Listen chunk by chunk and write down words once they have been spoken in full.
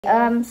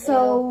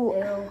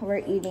So we're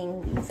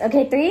eating these.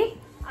 Okay, 3.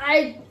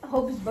 I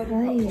hope it's butter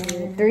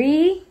popcorn.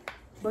 3,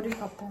 Butter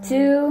popcorn.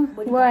 2,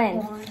 Butter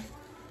 1. popcorn.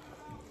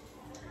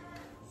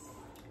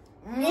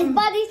 It's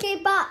body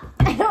shape up.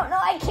 I don't know.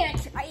 I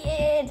can't try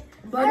it.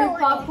 Butter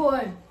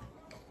popcorn.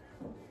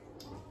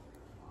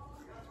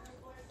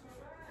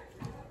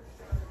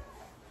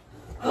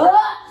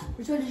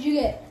 Which one did you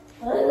get?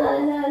 Ooh,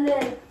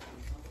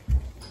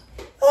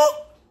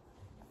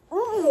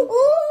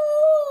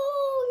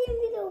 you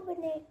need to open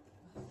it.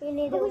 You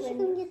need to open it. I wish you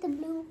can get the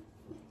blue.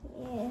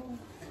 Yeah.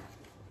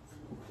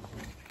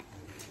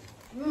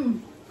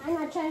 I'm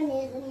not trying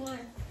it anymore.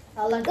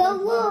 I like Go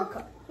the look.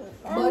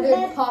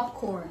 butter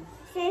popcorn.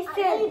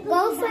 Sister,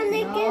 go for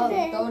the No,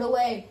 kids. throw it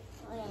away.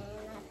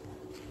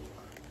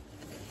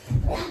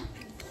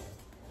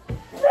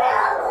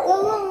 Go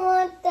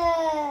want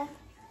the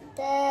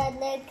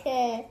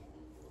liquor.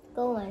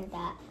 Go on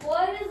that.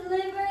 Why does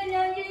liver and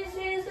onions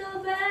taste so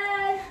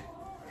bad?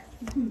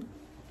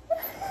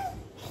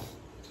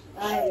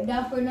 Alright,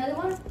 down for another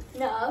one?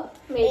 No.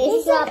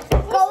 It's up.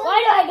 Why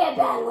do I get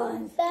bad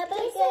ones? No, I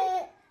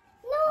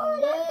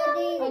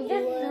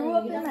just threw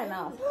up in my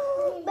mouth.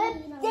 But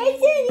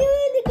Jason, you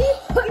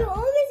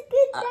always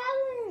get that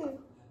one.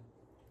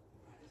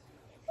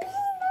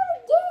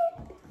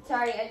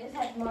 Sorry, I just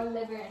had more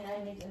liver and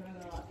onions in my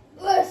mouth.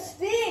 What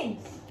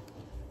stinks?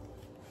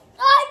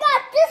 I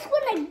got this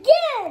one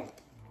again.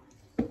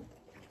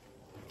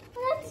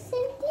 That's the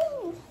same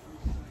thing.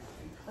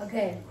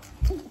 Okay.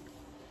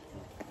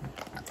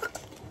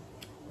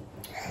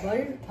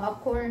 Butter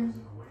popcorn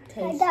I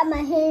tastes got my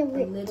hand a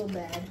ripped. little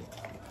bad.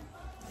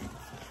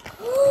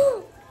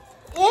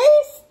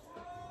 Yes.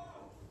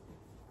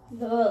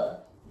 Ugh.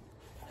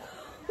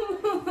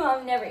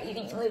 I'm never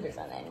eating livers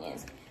on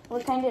onions.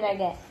 What kind did I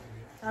get?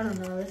 I don't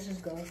know. Let's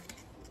just go.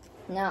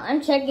 No,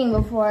 I'm checking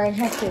before I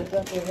have to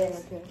go through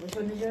this. Okay. Which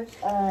one is yours?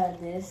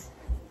 This.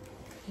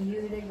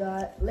 You either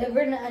got liver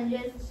and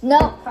onions.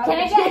 No. Can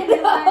I get a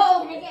new one?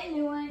 No. Can I get a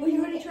new one? Well,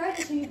 you already tried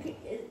it, so you could,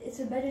 it's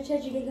a better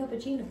chance you get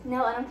cappuccino.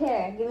 No, I don't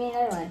care. Give me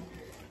another one.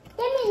 Give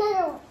me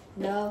another one.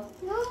 No.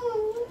 No.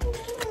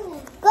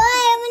 Go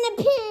ahead, I'm gonna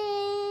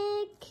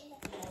pick.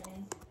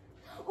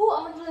 Oh,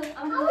 I'm gonna blue. I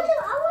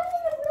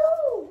wanted the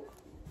blue.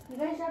 You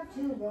guys have 2,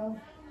 bro.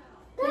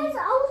 Guys, I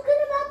was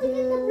good about to get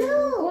the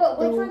blue. Whoa,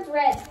 which one's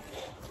red?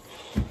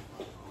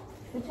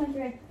 Which one's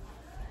red?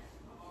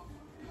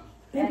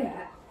 Baby,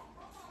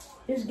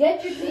 just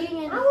get your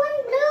thing and. I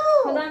want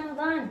blue. Hold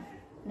on.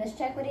 Let's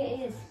check what it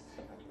is.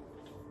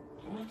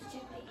 I need to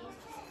check what it is.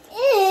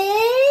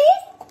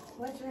 Is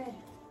What's red?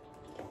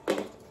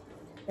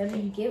 If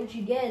you get what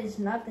you get, it's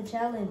not the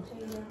challenge.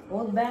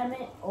 Old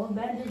Bandit.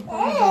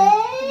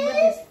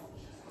 Is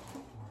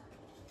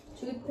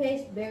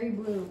Toothpaste, berry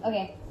blue.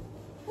 Okay.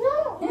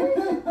 no.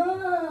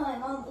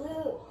 I'm on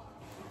blue.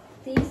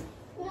 These?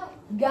 No.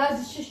 Guys,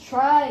 let's just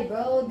try,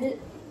 bro.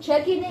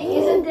 Checking it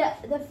isn't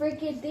the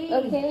freaking thing.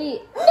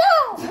 Okay.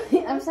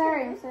 No. I'm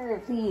sorry,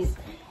 please.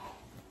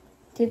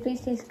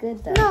 Toothpaste tastes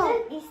good though.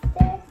 No.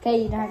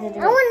 Okay, you don't have to do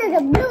I it. wanted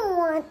the blue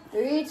one.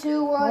 3,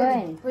 2, 1.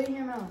 One. Put it in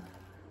your mouth.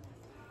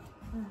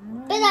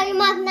 Spit out your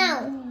mouth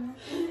now.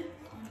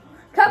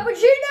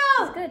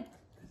 Cappuccino! Good.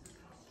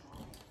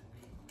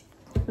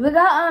 We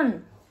got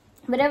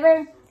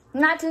whatever,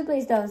 not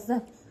toothpaste though,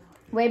 so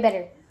way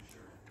better.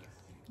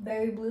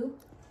 Berry blue.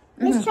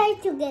 Let's try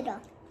together.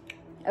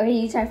 Okay,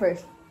 you try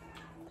first.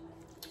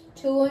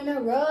 2 in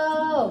a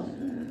row.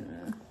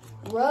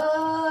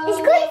 Row.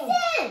 It's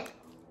Kristen.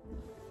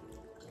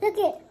 Look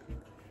it.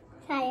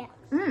 Try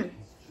it.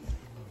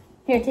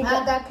 Here, take it.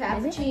 I got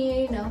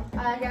cappuccino.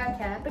 I got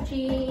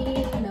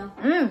cappuccino.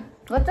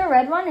 What's the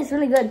red one? It's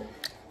really good.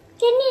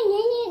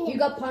 You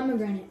got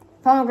pomegranate.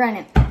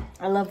 Pomegranate.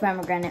 I love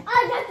pomegranate.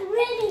 I got the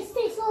red. It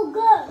tastes so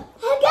good.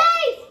 Hey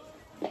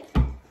guys.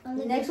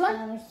 The next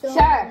one?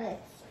 Sure.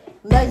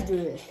 Let's do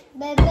this.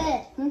 Baby.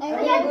 No.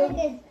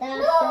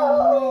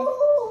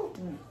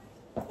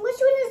 Which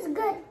one is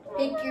good?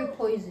 Pick your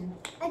poison.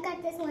 I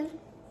got this one.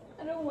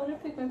 I don't want to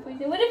pick my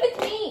poison. What if it's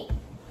meat?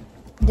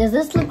 Does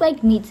this look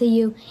like meat to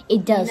you?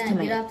 It does to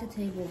me. Get off the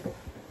table.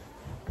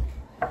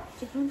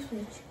 Chicken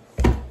switch.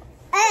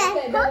 Hey,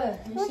 Okay, Bella,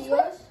 you see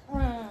yours?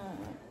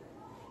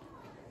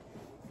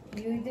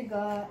 You either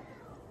got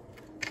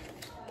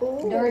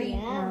dirty.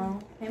 Yeah. No.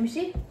 Let me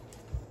see.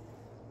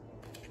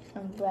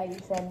 I'm glad you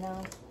said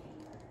no.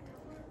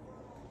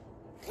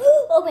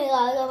 Oh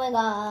my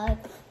god.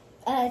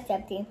 It's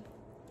empty.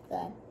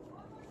 Good.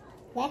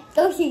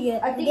 Don't see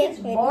it. I think it's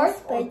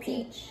barf or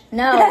peach.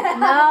 No.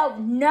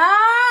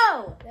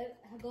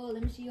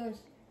 Let me see yours.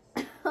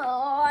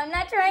 Oh, I'm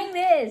not trying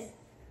this.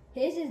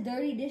 His is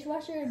dirty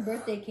dishwasher and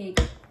birthday cake.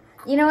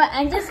 You know what?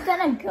 I'm just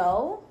gonna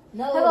go.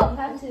 No, Hello. you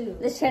have to.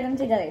 Let's try them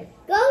together.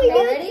 Go, You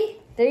you ready?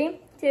 3,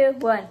 2,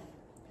 1.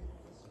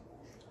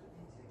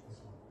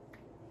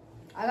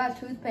 I got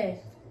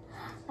toothpaste.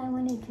 I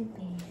wanted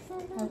toothpaste.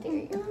 Oh, there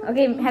you go.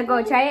 Okay,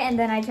 go try it and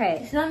then I try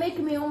it. It's not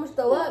making me almost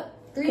throw up.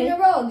 3 Okay. in a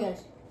row, I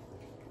guess.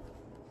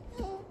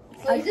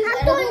 So is this I'm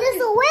edible? throwing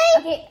this away.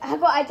 Okay,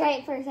 I try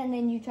it first and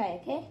then you try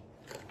it, okay?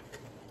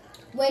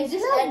 Wait, is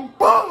this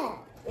Bad.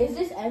 is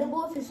this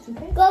edible if it's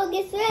toothpaste? Go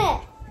get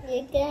that.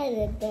 You got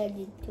it,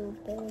 Daddy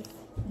toothpaste.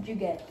 What'd you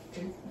get?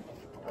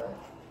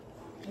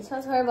 This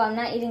smells horrible. I'm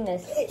not eating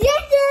this. Yes,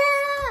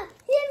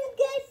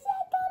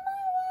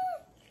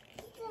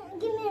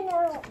 give me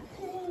another one.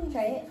 Please.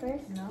 Try it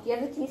first. No. You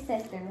have a taste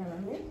tester,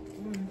 remember?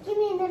 Give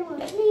me another one,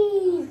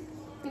 please.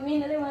 Give me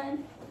another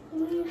one.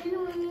 Give me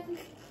another one.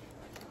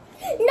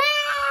 No!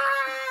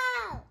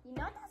 You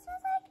know what that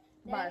smells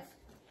like? Barf.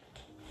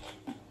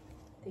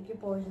 Take your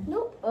poison.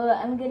 Nope.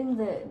 I'm getting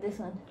this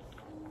one.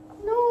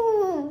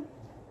 No.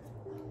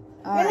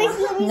 Let me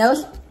see. No.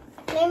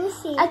 Let me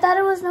see. I thought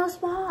it was no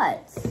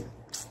spots.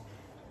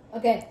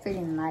 Okay,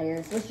 Freaking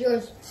liars. what's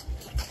yours?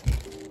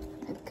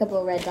 A couple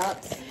of red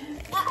dots.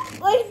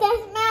 Where's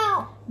that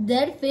smell?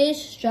 Dead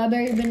fish,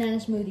 strawberry banana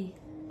smoothie.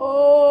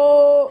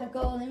 Oh.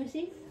 Coco, let me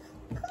see.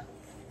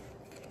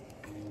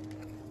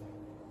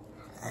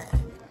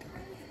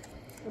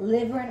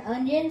 Liver and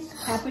onions,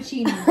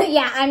 cappuccino.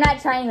 Yeah, I'm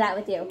not trying that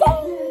with you.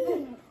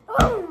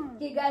 Okay,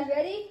 you guys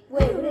ready?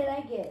 Wait, what did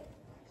I get?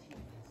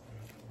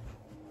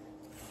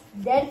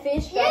 Dead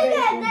fish, strawberry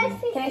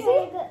smoothie. Can I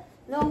see?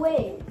 No,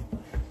 wait.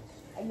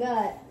 I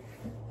got.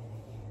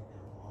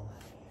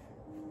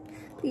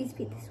 Please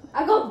beat this one.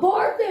 I got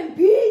barf and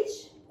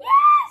peach.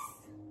 Yes!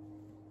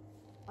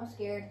 I'm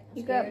scared.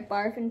 You got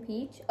barf and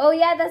peach? Oh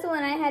yeah, that's the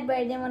one I had, but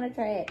I didn't want to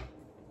try it.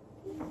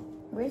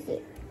 Where is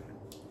it?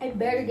 I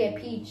better get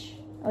peach.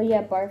 Oh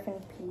yeah, barf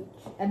and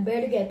peach. I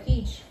better get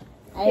peach.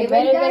 I Okay, better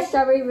ready, get guys?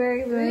 strawberry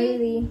berry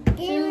berry.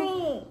 Give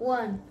me.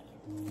 1.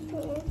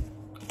 Oh,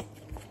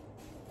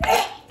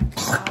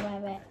 my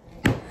bad.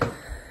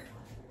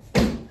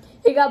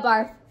 He got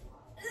barf.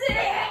 You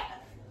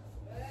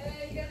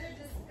guys are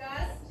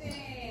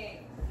disgusting.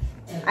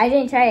 I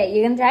didn't try it.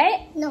 You gonna try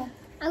it? No,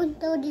 I will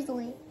throw this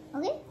away.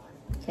 Okay?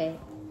 Okay.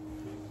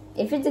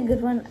 If it's a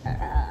good one,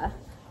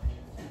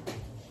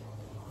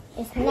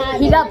 It's not.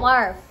 he got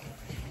barf.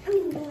 I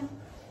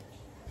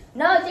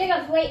No,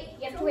 Jacob, wait.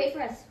 You have to wait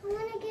for us.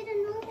 want to get a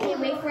new Okay,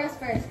 one. wait for us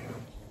first.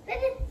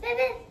 Baby.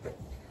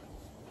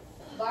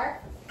 Barf.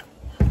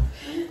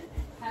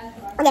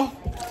 Okay.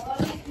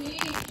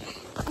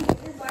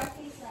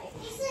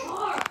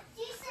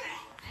 Jason,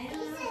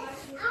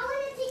 I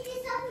want to take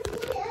this off and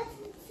put it up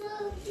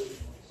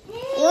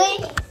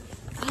so.